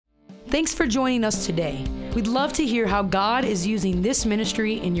Thanks for joining us today. We'd love to hear how God is using this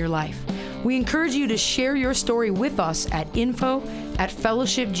ministry in your life. We encourage you to share your story with us at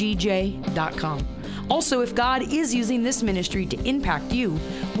info@fellowshipgj.com. Also, if God is using this ministry to impact you,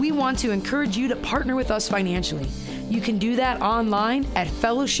 we want to encourage you to partner with us financially. You can do that online at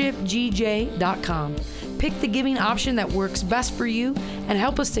fellowshipgj.com. Pick the giving option that works best for you and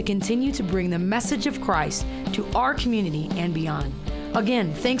help us to continue to bring the message of Christ to our community and beyond.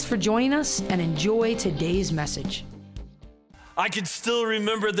 Again, thanks for joining us and enjoy today's message. I can still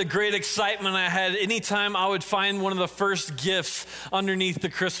remember the great excitement I had anytime I would find one of the first gifts underneath the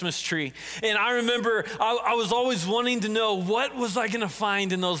Christmas tree. And I remember I was always wanting to know, what was I gonna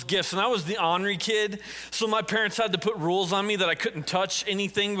find in those gifts? And I was the ornery kid, so my parents had to put rules on me that I couldn't touch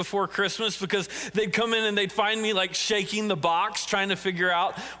anything before Christmas, because they'd come in and they'd find me like shaking the box, trying to figure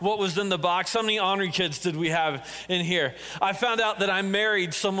out what was in the box. How many ornery kids did we have in here? I found out that I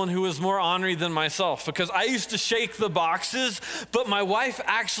married someone who was more ornery than myself, because I used to shake the boxes. But my wife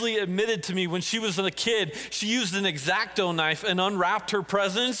actually admitted to me when she was a kid, she used an X-Acto knife and unwrapped her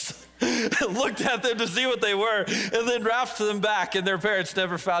presents, looked at them to see what they were, and then wrapped them back, and their parents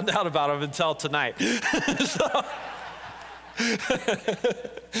never found out about them until tonight.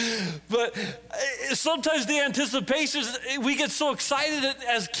 But sometimes the anticipation, we get so excited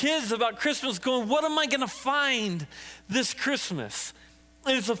as kids about Christmas, going, what am I gonna find this Christmas?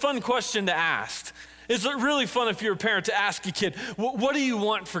 And it's a fun question to ask. It's really fun if you're a parent to ask a kid, what do you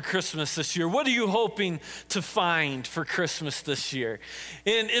want for Christmas this year? What are you hoping to find for Christmas this year?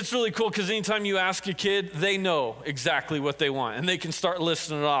 And it's really cool because anytime you ask a kid, they know exactly what they want, and they can start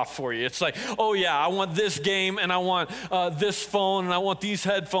listing it off for you. It's like, oh yeah, I want this game, and I want this phone, and I want these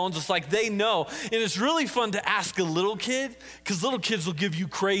headphones. It's like they know. And it's really fun to ask a little kid, because little kids will give you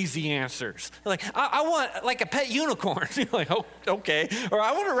crazy answers. They're like, I want like a pet unicorn. You're like, oh, okay. Or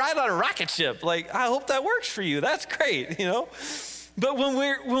I want to ride on a rocket ship. Like, I hope that works for you. That's great, you know? But when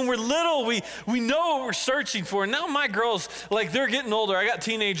we're little, we know what we're searching for. And now my girls, like, they're getting older. I got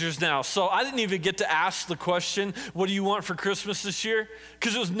teenagers now. So I didn't even get to ask the question, what do you want for Christmas this year?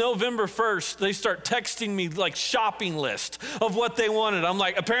 Because it was November 1st. They start texting me like shopping list of what they wanted. I'm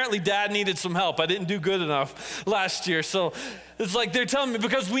like, apparently dad needed some help. I didn't do good enough last year. So it's like they're telling me,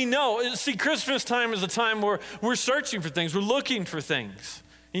 because we know. See, Christmas time is a time where we're searching for things. We're looking for things.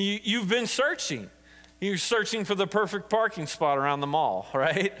 And you've been searching. You're searching for the perfect parking spot around the mall,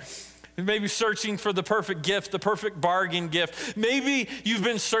 right? Maybe searching for the perfect gift, the perfect bargain gift. Maybe you've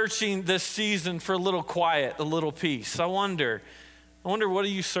been searching this season for a little quiet, a little peace. I wonder, what are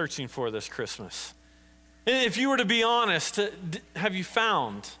you searching for this Christmas? And if you were to be honest, have you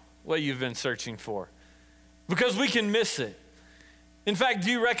found what you've been searching for? Because we can miss it. In fact,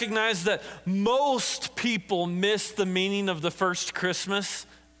 do you recognize that most people miss the meaning of the first Christmas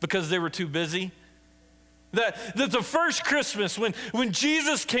because they were too busy? That the first Christmas, when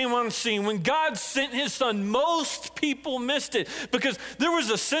Jesus came on the scene, when God sent his son, most people missed it, because there was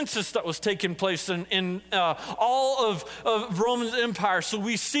a census that was taking place in all of Roman Empire. So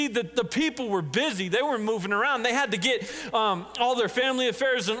we see that the people were busy. They were moving around. They had to get all their family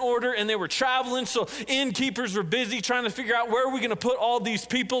affairs in order, and they were traveling. So innkeepers were busy trying to figure out, where are we going to put all these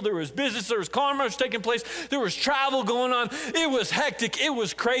people? There was business, there was commerce taking place, there was travel going on. It was hectic. It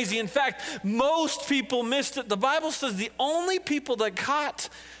was crazy. In fact, most people missed it. The Bible says the only people that caught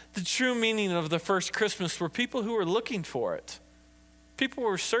the true meaning of the first Christmas were people who were looking for it. People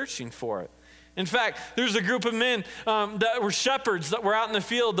were searching for it. In fact, there's a group of men that were shepherds that were out in the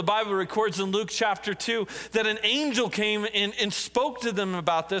field. The Bible records in Luke chapter 2 that an angel came and spoke to them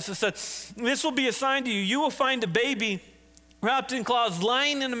about this. It said, this will be a sign to you. You will find a baby wrapped in cloths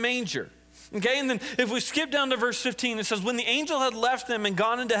lying in a manger. Okay, and then if we skip down to verse 15, it says, when the angel had left them and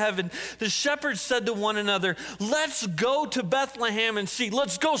gone into heaven, the shepherds said to one another, let's go to Bethlehem and see.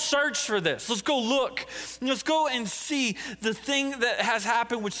 Let's go search for this. Let's go look. Let's go and see the thing that has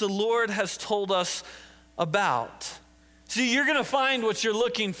happened, which the Lord has told us about. See, you're going to find what you're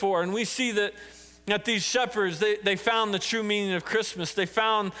looking for. And we see that these shepherds, they found the true meaning of Christmas. They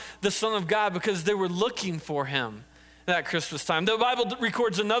found the Son of God because they were looking for him that Christmas time. The Bible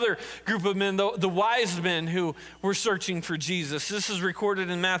records another group of men, the wise men who were searching for Jesus. This is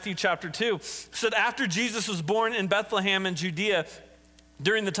recorded in Matthew chapter 2. It said, after Jesus was born in Bethlehem in Judea,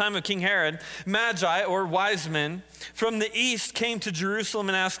 during the time of King Herod, Magi, or wise men, from the east came to Jerusalem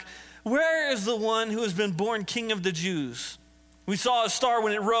and asked, where is the one who has been born King of the Jews? We saw a star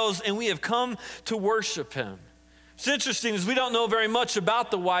when it rose, and we have come to worship him. It's interesting is we don't know very much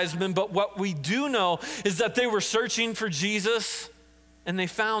about the wise men, but what we do know is that they were searching for Jesus and they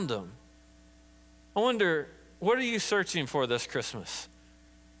found him. I wonder, what are you searching for this Christmas?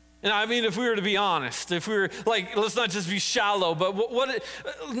 And I mean, if we were to be honest, if we were like, let's not just be shallow, but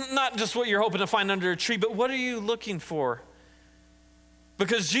not just what you're hoping to find under a tree, but what are you looking for?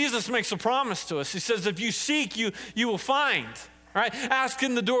 Because Jesus makes a promise to us. He says, if you seek, you will find, right? Ask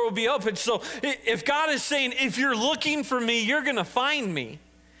and the door will be open. So if God is saying, if you're looking for me, you're going to find me.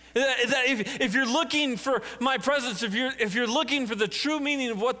 That if you're looking for my presence, if you're looking for the true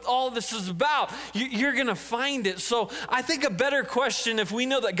meaning of what all this is about, you're going to find it. So I think a better question, if we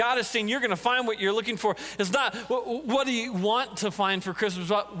know that God is saying you're going to find what you're looking for, is not what do you want to find for Christmas,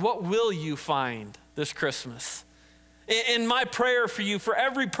 but what will you find this Christmas? And my prayer for you, for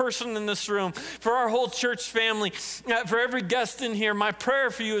every person in this room, for our whole church family, for every guest in here, my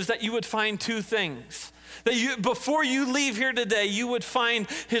prayer for you is that you would find two things. That before you leave here today, you would find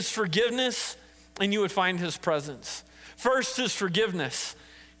his forgiveness and you would find his presence. First, his forgiveness.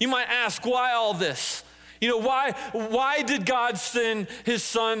 You might ask, why all this? You know, why did God send his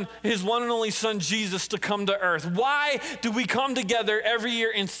son, his one and only son, Jesus, to come to earth? Why do we come together every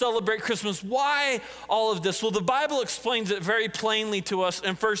year and celebrate Christmas? Why all of this? Well, the Bible explains it very plainly to us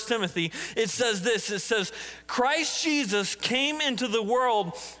in 1 Timothy. It says this, it says, Christ Jesus came into the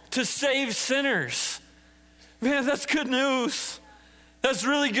world to save sinners. Man, that's good news. That's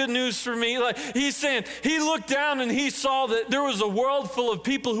really good news for me. Like he's saying, he looked down and he saw that there was a world full of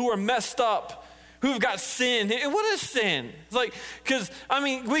people who are messed up, who've got sin. What is sin? It's like, because I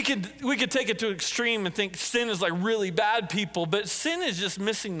mean, we could take it to an extreme and think sin is like really bad people, but sin is just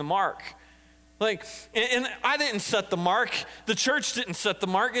missing the mark. Like, and I didn't set the mark. The church didn't set the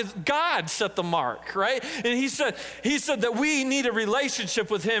mark. God set the mark, right? And he said that we need a relationship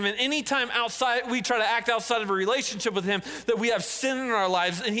with him. And anytime we try to act outside of a relationship with him, that we have sin in our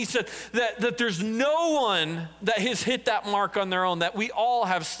lives. And he said that there's no one that has hit that mark on their own, that we all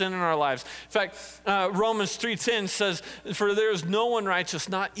have sin in our lives. In fact, Romans 3:10 says, for there is no one righteous,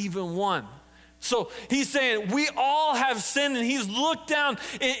 not even one. So he's saying we all have sinned, and he's looked down,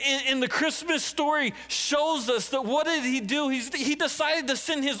 and the Christmas story shows us that what did he do? He decided to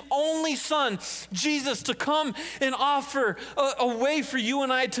send his only son, Jesus, to come and offer a way for you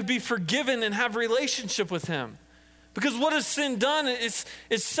and I to be forgiven and have a relationship with him. Because what has sin done? It's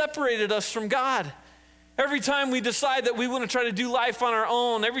separated us from God. Every time we decide that we want to try to do life on our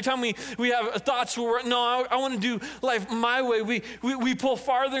own, every time we have thoughts where, no, I want to do life my way, we pull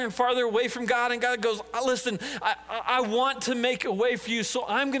farther and farther away from God, and God goes, listen, I want to make a way for you, so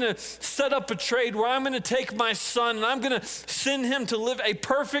I'm going to set up a trade where I'm going to take my son, and I'm going to send him to live a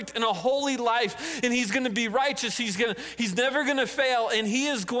perfect and a holy life, and he's going to be righteous, he's never going to fail, and he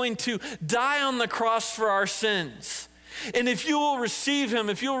is going to die on the cross for our sins. And if you will receive him,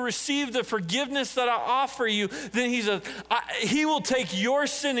 if you will receive the forgiveness that I offer you, then he will take your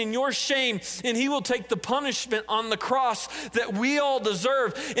sin and your shame, and he will take the punishment on the cross that we all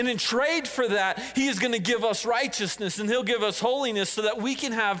deserve. And in trade for that, he is going to give us righteousness, and he'll give us holiness so that we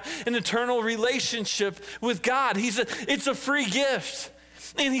can have an eternal relationship with God. It's a free gift.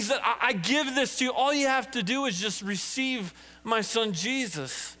 And he said, I give this to you. All you have to do is just receive my son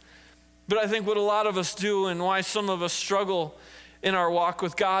Jesus. But I think what a lot of us do, and why some of us struggle in our walk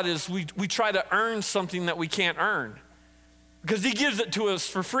with God, is we try to earn something that we can't earn. Because he gives it to us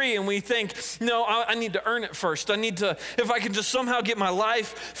for free, and we think, no, I need to earn it first. If I can just somehow get my life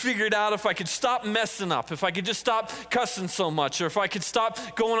figured out, if I could stop messing up, if I could just stop cussing so much, or if I could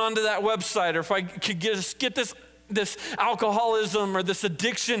stop going onto that website, or if I could just get this alcoholism or this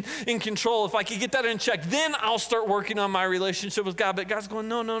addiction in control, if I could get that in check, then I'll start working on my relationship with God. But God's going,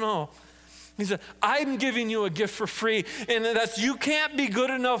 no. He said, I'm giving you a gift for free, and you can't be good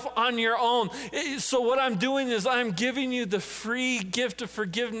enough on your own. So what I'm doing is I'm giving you the free gift of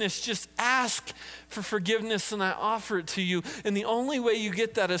forgiveness. Just ask for forgiveness, and I offer it to you. And the only way you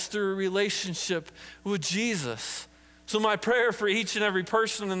get that is through a relationship with Jesus. So my prayer for each and every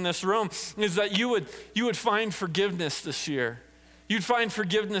person in this room is that you would find forgiveness this year. You'd find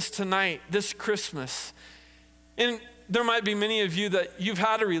forgiveness tonight, this Christmas. And there might be many of you that you've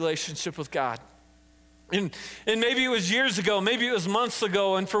had a relationship with God. And maybe it was years ago, maybe it was months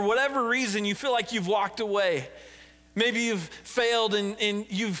ago, and for whatever reason you feel like you've walked away. Maybe you've failed and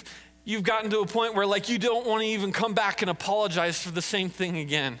you've gotten to a point where like you don't want to even come back and apologize for the same thing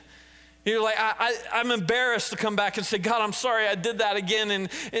again. You're like, I'm embarrassed to come back and say, God, I'm sorry I did that again, and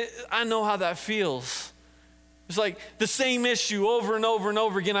I know how that feels. It's like the same issue over and over and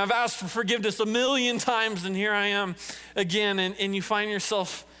over again. I've asked for forgiveness 1,000,000 times, and here I am again. And you find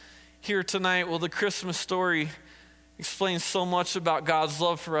yourself here tonight. Well, the Christmas story explains so much about God's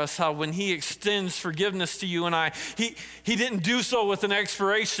love for us, how when he extends forgiveness to you and I, he didn't do so with an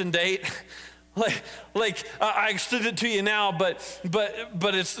expiration date, Like I extend it to you now, but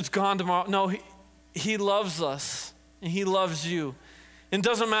it's gone tomorrow. No, he loves us, and he loves you. It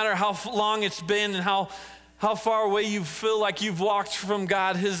doesn't matter how long it's been and how far away you feel like you've walked from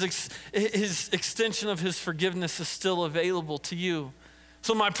God. His extension of his forgiveness is still available to you.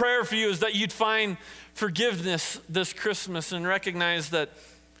 So my prayer for you is that you'd find forgiveness this Christmas and recognize that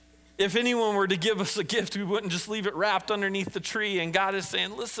if anyone were to give us a gift, we wouldn't just leave it wrapped underneath the tree. And God is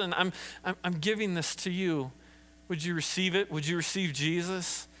saying, listen, I'm giving this to you. Would you receive it? Would you receive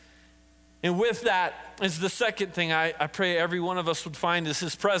Jesus? And with that is the second thing I pray every one of us would find is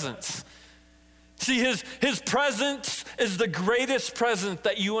his presence. See, his presence is the greatest present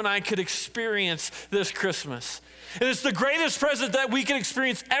that you and I could experience this Christmas. And it's the greatest present that we can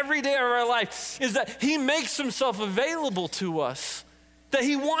experience every day of our life, is that he makes himself available to us, that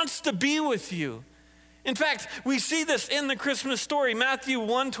he wants to be with you. In fact, we see this in the Christmas story, Matthew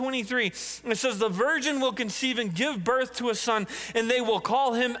 1:23. It says, the virgin will conceive and give birth to a son, and they will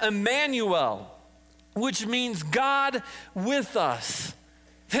call him Emmanuel, which means God with us.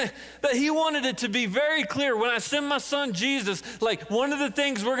 That he wanted it to be very clear, when I send my son Jesus, like one of the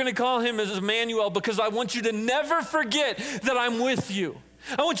things we're gonna call him is Emmanuel, because I want you to never forget that I'm with you.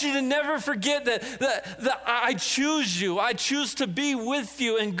 I want you to never forget that I choose you. I choose to be with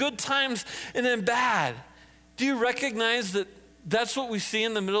you in good times and in bad. Do you recognize that that's what we see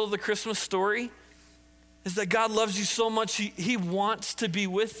in the middle of the Christmas story? Is that God loves you so much, he wants to be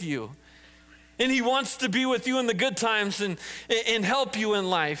with you. And he wants to be with you in the good times and help you in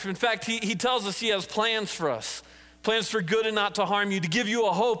life. In fact, he tells us he has plans for us. Plans for good and not to harm you, to give you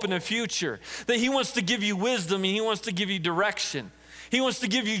a hope and a future. That he wants to give you wisdom and he wants to give you direction. He wants to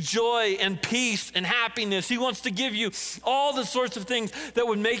give you joy and peace and happiness. He wants to give you all the sorts of things that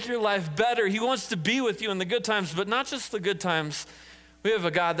would make your life better. He wants to be with you in the good times, but not just the good times. We have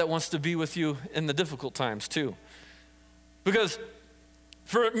a God that wants to be with you in the difficult times too. Because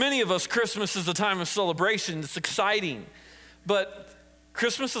for many of us, Christmas is a time of celebration. It's exciting. But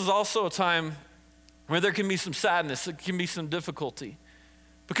Christmas is also a time where there can be some sadness. It can be some difficulty.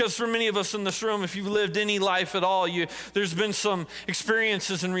 Because for many of us in this room, if you've lived any life at all, there's been some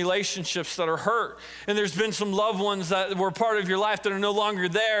experiences and relationships that are hurt. And there's been some loved ones that were part of your life that are no longer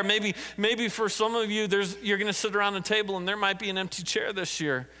there. Maybe for some of you, you're going to sit around a table and there might be an empty chair this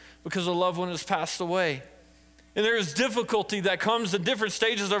year because a loved one has passed away. And there's difficulty that comes in different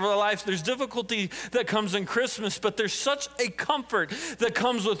stages of our life. There's difficulty that comes in Christmas, but there's such a comfort that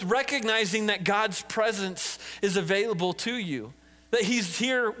comes with recognizing that God's presence is available to you. That he's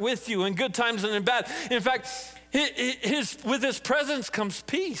here with you in good times and in bad. In fact, with his presence comes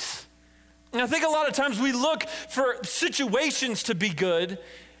peace. And I think a lot of times we look for situations to be good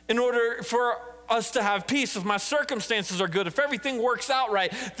in order for us to have peace. If my circumstances are good, if everything works out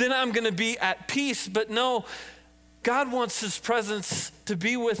right, then I'm gonna be at peace. But no, God wants his presence to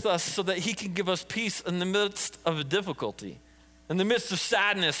be with us so that he can give us peace in the midst of a difficulty, in the midst of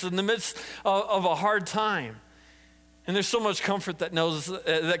sadness, in the midst of a hard time. And there's so much comfort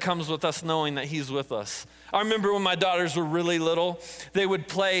that comes with us knowing that he's with us. I remember when my daughters were really little, they would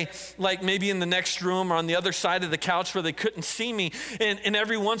play like maybe in the next room or on the other side of the couch where they couldn't see me. And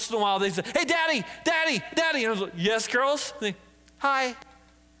every once in a while they'd say, hey, daddy, daddy, daddy. And I was like, yes, girls? They, hi.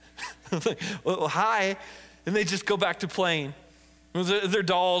 I was like, well, hi. And they just go back to playing. It was their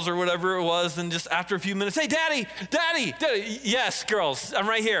dolls or whatever it was. And just after a few minutes, hey, daddy, daddy, daddy. Yes, girls, I'm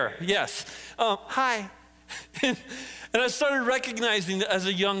right here. Yes. Hi. And I started recognizing as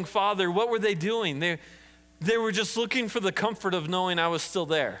a young father, what were they doing? They were just looking for the comfort of knowing I was still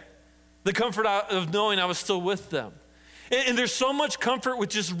there. The comfort of knowing I was still with them. And there's so much comfort with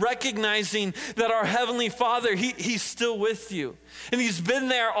just recognizing that our Heavenly Father, he's still with you. And he's been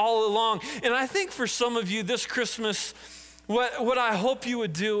there all along. And I think for some of you this Christmas, what I hope you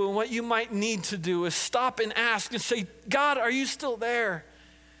would do and what you might need to do is stop and ask and say, God, are you still there?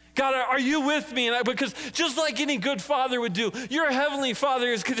 God, are you with me? Because just like any good father would do, your Heavenly Father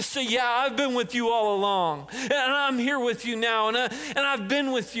is going to say, yeah, I've been with you all along. And I'm here with you now. And I've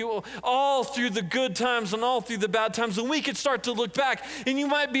been with you all through the good times and all through the bad times. And we could start to look back. And you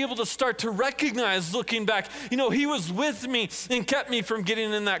might be able to start to recognize looking back, he was with me and kept me from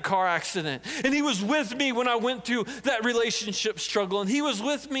getting in that car accident. And he was with me when I went through that relationship struggle. And he was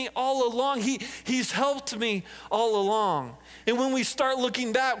with me all along. He's helped me all along. And when we start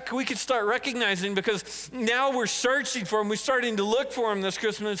looking back, we can start recognizing, because now we're searching for him, we're starting to look for him this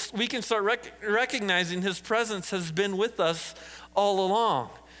Christmas, we can start recognizing his presence has been with us all along.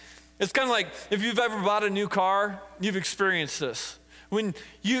 It's kind of like if you've ever bought a new car, you've experienced this. When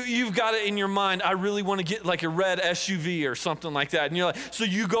you've got it in your mind, I really want to get like a red SUV or something like that. And you're like, so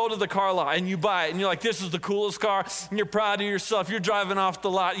you go to the car lot and you buy it and you're like, this is the coolest car. And you're proud of yourself. You're driving off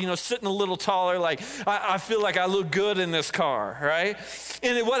the lot, sitting a little taller. Like, I feel like I look good in this car, right?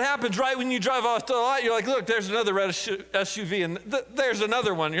 And then what happens right when you drive off the lot, you're like, look, there's another red SUV and there's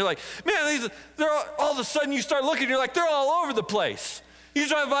another one. You're like, man, they're all of a sudden you start looking, you're like, they're all over the place. You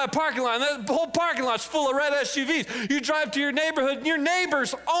drive by a parking lot, and the whole parking lot's full of red SUVs. You drive to your neighborhood, and your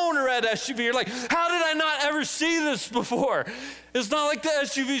neighbors own a red SUV. You're like, how did I not ever see this before? It's not like the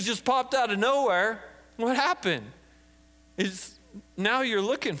SUVs just popped out of nowhere. What happened? Is now you're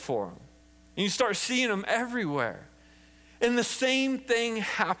looking for them, and you start seeing them everywhere. And the same thing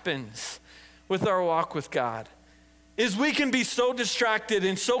happens with our walk with God. Is we can be so distracted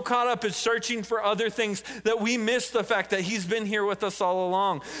and so caught up in searching for other things that we miss the fact that he's been here with us all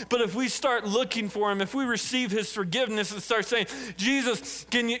along. But if we start looking for him, if we receive his forgiveness and start saying, Jesus,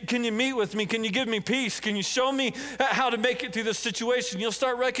 can you meet with me? Can you give me peace? Can you show me how to make it through this situation? You'll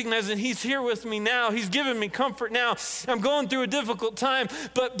start recognizing he's here with me now. He's giving me comfort now. I'm going through a difficult time,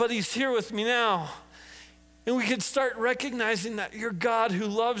 but he's here with me now. And we can start recognizing that your God who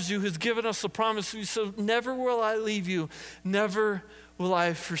loves you has given us a promise. So never will I leave you. Never will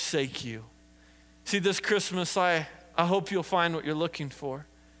I forsake you. See, this Christmas, I hope you'll find what you're looking for.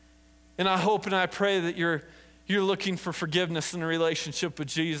 And I hope and I pray that you're looking for forgiveness in a relationship with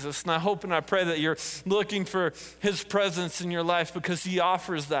Jesus. And I hope and I pray that you're looking for his presence in your life because he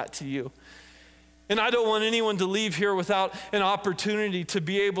offers that to you. And I don't want anyone to leave here without an opportunity to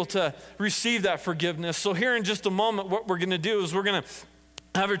be able to receive that forgiveness. So here in just a moment, what we're going to do is we're going to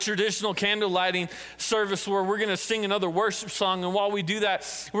have a traditional candle lighting service where we're going to sing another worship song. And while we do that,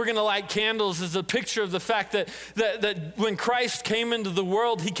 we're going to light candles as a picture of the fact that when Christ came into the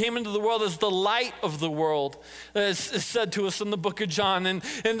world, he came into the world as the light of the world, as is said to us in the book of John. And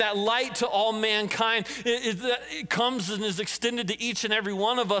that light to all mankind, it comes and is extended to each and every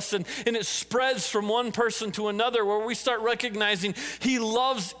one of us. And it spreads from one person to another where we start recognizing he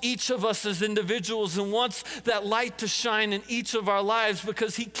loves each of us as individuals and wants that light to shine in each of our lives because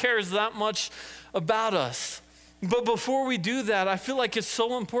he cares that much about us. But before we do that, I feel like it's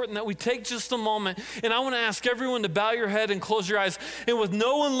so important that we take just a moment, and I want to ask everyone to bow your head and close your eyes. And with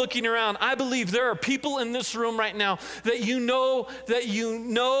no one looking around, I believe there are people in this room right now that you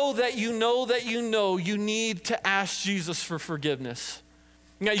need to ask Jesus for forgiveness.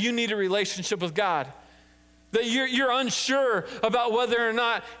 Now, you need a relationship with God. That you're unsure about whether or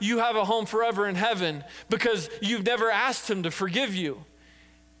not you have a home forever in heaven because you've never asked him to forgive you.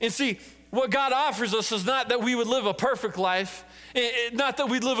 And see, what God offers us is not that we would live a perfect life, not that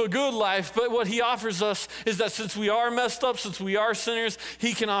we'd live a good life, but what he offers us is that since we are messed up, since we are sinners,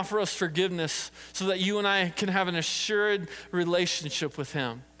 he can offer us forgiveness so that you and I can have an assured relationship with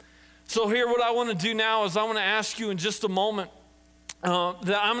him. So here, what I want to do now is I want to ask you in just a moment,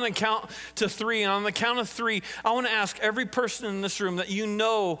 that I'm going to count to 3, and on the count of 3, I want to ask every person in this room that you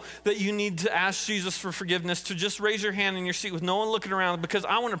know that you need to ask Jesus for forgiveness to just raise your hand in your seat with no one looking around, because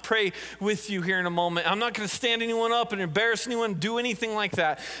I want to pray with you here in a moment. I'm not going to stand anyone up and embarrass anyone, do anything like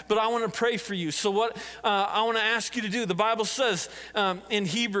that, but I want to pray for you. So what I want to ask you to do, the Bible says in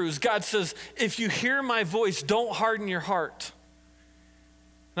Hebrews, God says, if you hear my voice, don't harden your heart.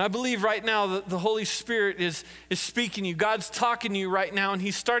 And I believe right now that the Holy Spirit is speaking to you. God's talking to you right now, and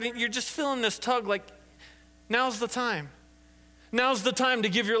you're just feeling this tug like, now's the time. Now's the time to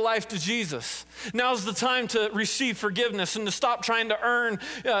give your life to Jesus. Now's the time to receive forgiveness and to stop trying to earn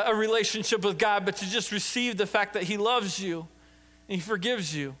a relationship with God, but to just receive the fact that he loves you and he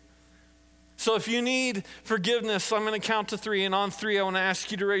forgives you. So if you need forgiveness, I'm going to count to 3, and on 3, I want to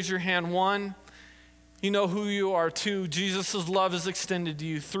ask you to raise your hand. 1, you know who you are. 2, Jesus' love is extended to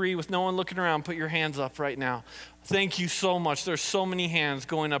you. 3, with no one looking around, put your hands up right now. Thank you so much. There's so many hands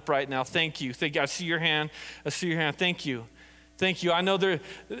going up right now. Thank you. I see your hand. Thank you. Thank you. I know there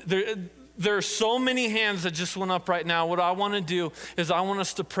are so many hands that just went up right now. What I want to do is I want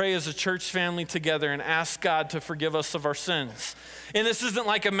us to pray as a church family together and ask God to forgive us of our sins. And this isn't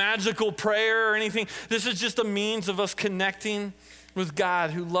like a magical prayer or anything. This is just a means of us connecting with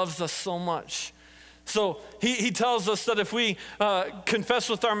God who loves us so much. So he tells us that if we confess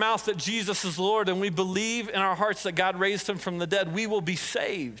with our mouth that Jesus is Lord and we believe in our hearts that God raised him from the dead, we will be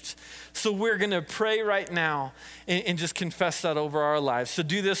saved. So we're going to pray right now and just confess that over our lives. So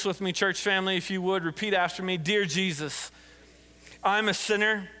do this with me, church family, if you would. Repeat after me. Dear Jesus, I'm a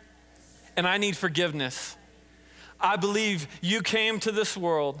sinner and I need forgiveness. I believe you came to this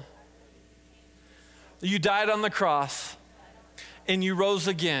world. You died on the cross and you rose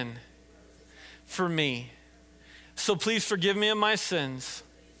again for me. So please forgive me of my sins.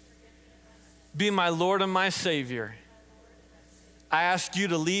 Be my Lord and my Savior. I ask you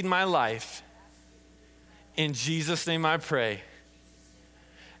to lead my life. In Jesus' name I pray.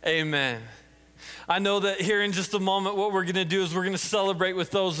 Amen. I know that here in just a moment, what we're going to do is we're going to celebrate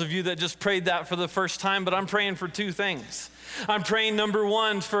with those of you that just prayed that for the first time, but I'm praying for two things. I'm praying, number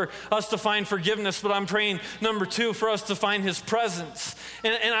one, for us to find forgiveness, but I'm praying, number two, for us to find his presence.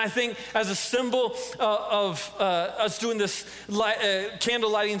 And I think as a symbol of us doing this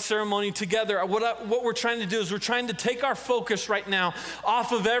candle lighting ceremony together, what we're trying to do is we're trying to take our focus right now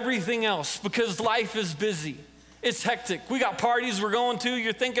off of everything else, because life is busy. It's hectic. We got parties we're going to.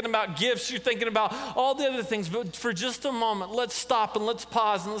 You're thinking about gifts. You're thinking about all the other things. But for just a moment, let's stop and let's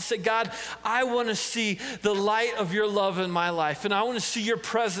pause and let's say, God, I want to see the light of your love in my life. And I want to see your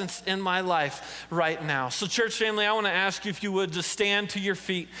presence in my life right now. So church family, I want to ask you if you would just stand to your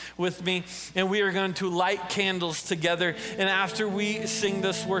feet with me. And we are going to light candles together. And after we sing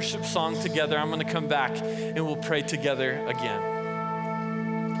this worship song together, I'm going to come back and we'll pray together again.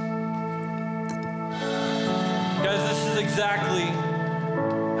 Guys, this is exactly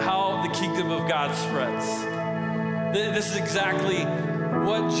how the kingdom of God spreads. This is exactly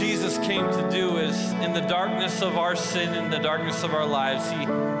what Jesus came to do, is in the darkness of our sin, in the darkness of our lives,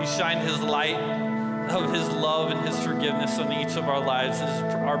 he shined his light of his love and his forgiveness on each of our lives,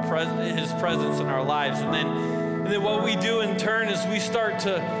 his presence in our lives. And then what we do in turn is we start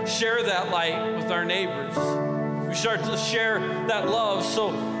to share that light with our neighbors. We start to share that love.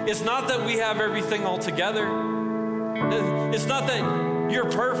 So it's not that we have everything all together. It's not that you're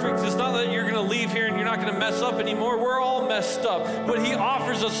perfect. It's not that you're going to leave here and you're not going to mess up anymore. We're all messed up. What he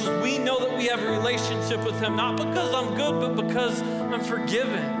offers us is we know that we have a relationship with him, not because I'm good, but because I'm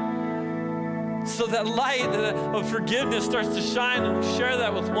forgiven. So that light of forgiveness starts to shine, and we share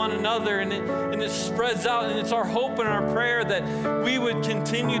that with one another, and it spreads out. And it's our hope and our prayer that we would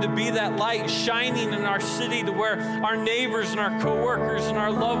continue to be that light shining in our city, to where our neighbors and our coworkers and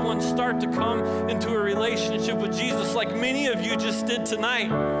our loved ones start to come into a relationship with Jesus, like many of you just did tonight.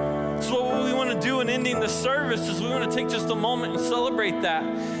 So what we want to do in ending the service is we want to take just a moment and celebrate that,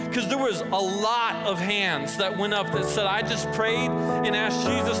 because there was a lot of hands that went up that said, I just prayed and asked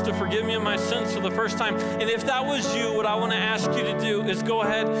Jesus to forgive me of my sins for the first time. And if that was you, what I want to ask you to do is go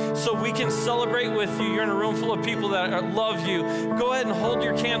ahead so we can celebrate with you. You're in a room full of people that love you. Go ahead and hold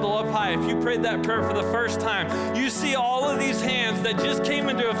your candle up high. If you prayed that prayer for the first time, you see all of these hands that just came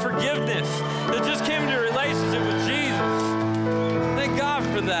into a forgiveness, that just came into a relationship with Jesus. Thank God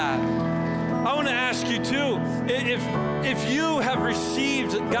for that. I want to ask you too, if you have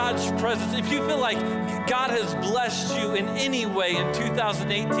received God's presence, if you feel like God has blessed you in any way in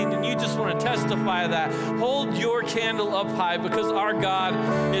 2018 and you just want to testify that, hold your candle up high, because our God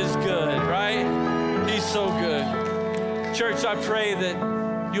is good, right? He's so good. Church, I pray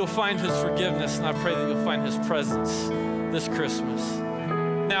that you'll find his forgiveness, and I pray that you'll find his presence this Christmas.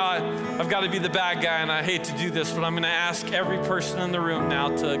 Now, I've got to be the bad guy, and I hate to do this, but I'm going to ask every person in the room now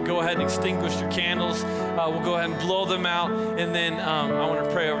to go ahead and extinguish your candles. We'll go ahead and blow them out, and then I want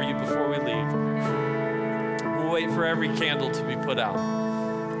to pray over you before we leave. We'll wait for every candle to be put out.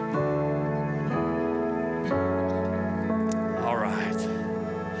 All right.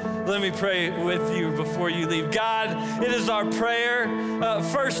 Let me pray with you before you leave. God, it is our prayer,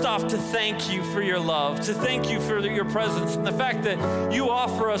 first off, to thank you for your love, to thank you for your presence, and the fact that you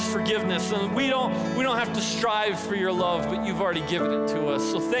offer us forgiveness. And we don't have to strive for your love, but you've already given it to us.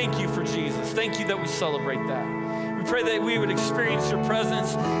 So thank you for Jesus. Thank you that we celebrate that. We pray that we would experience your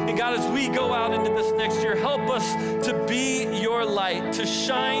presence. And God, as we go out into this next year, help us to be your light, to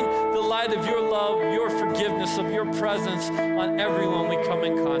shine the light of your love, your forgiveness, of your presence on everyone we come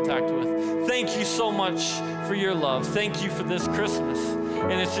in contact with. Thank you so much for your love. Thank you for this Christmas.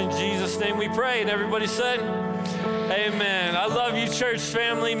 And it's in Jesus' name we pray. And everybody said, amen. I love you, church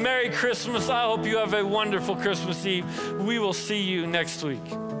family. Merry Christmas. I hope you have a wonderful Christmas Eve. We will see you next week.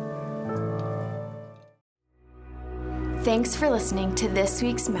 Thanks for listening to this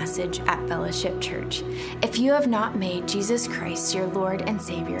week's message at Fellowship Church. If you have not made Jesus Christ your Lord and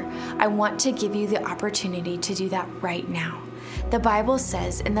Savior, I want to give you the opportunity to do that right now. The Bible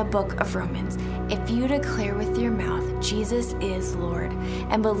says in the book of Romans, if you declare with your mouth Jesus is Lord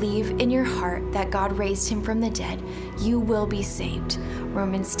and believe in your heart that God raised him from the dead, you will be saved.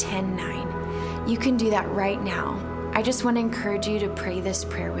 Romans 10:9. You can do that right now. I just want to encourage you to pray this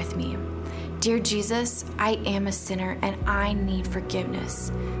prayer with me. Dear Jesus, I am a sinner and I need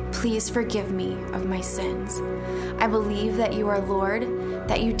forgiveness. Please forgive me of my sins. I believe that you are Lord,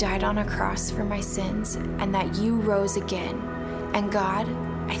 that you died on a cross for my sins, and that you rose again. And God,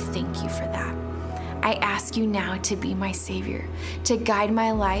 I thank you for that. I ask you now to be my Savior, to guide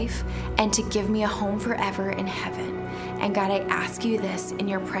my life, and to give me a home forever in heaven. And God, I ask you this in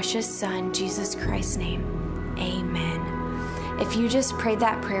your precious Son, Jesus Christ's name. Amen. If you just prayed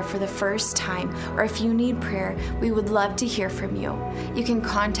that prayer for the first time, or if you need prayer, we would love to hear from you. You can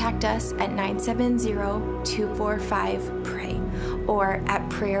contact us at 970-245-PRAY or at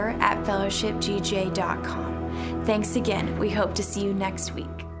prayer@fellowshipgj.com. Thanks again. We hope to see you next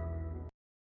week.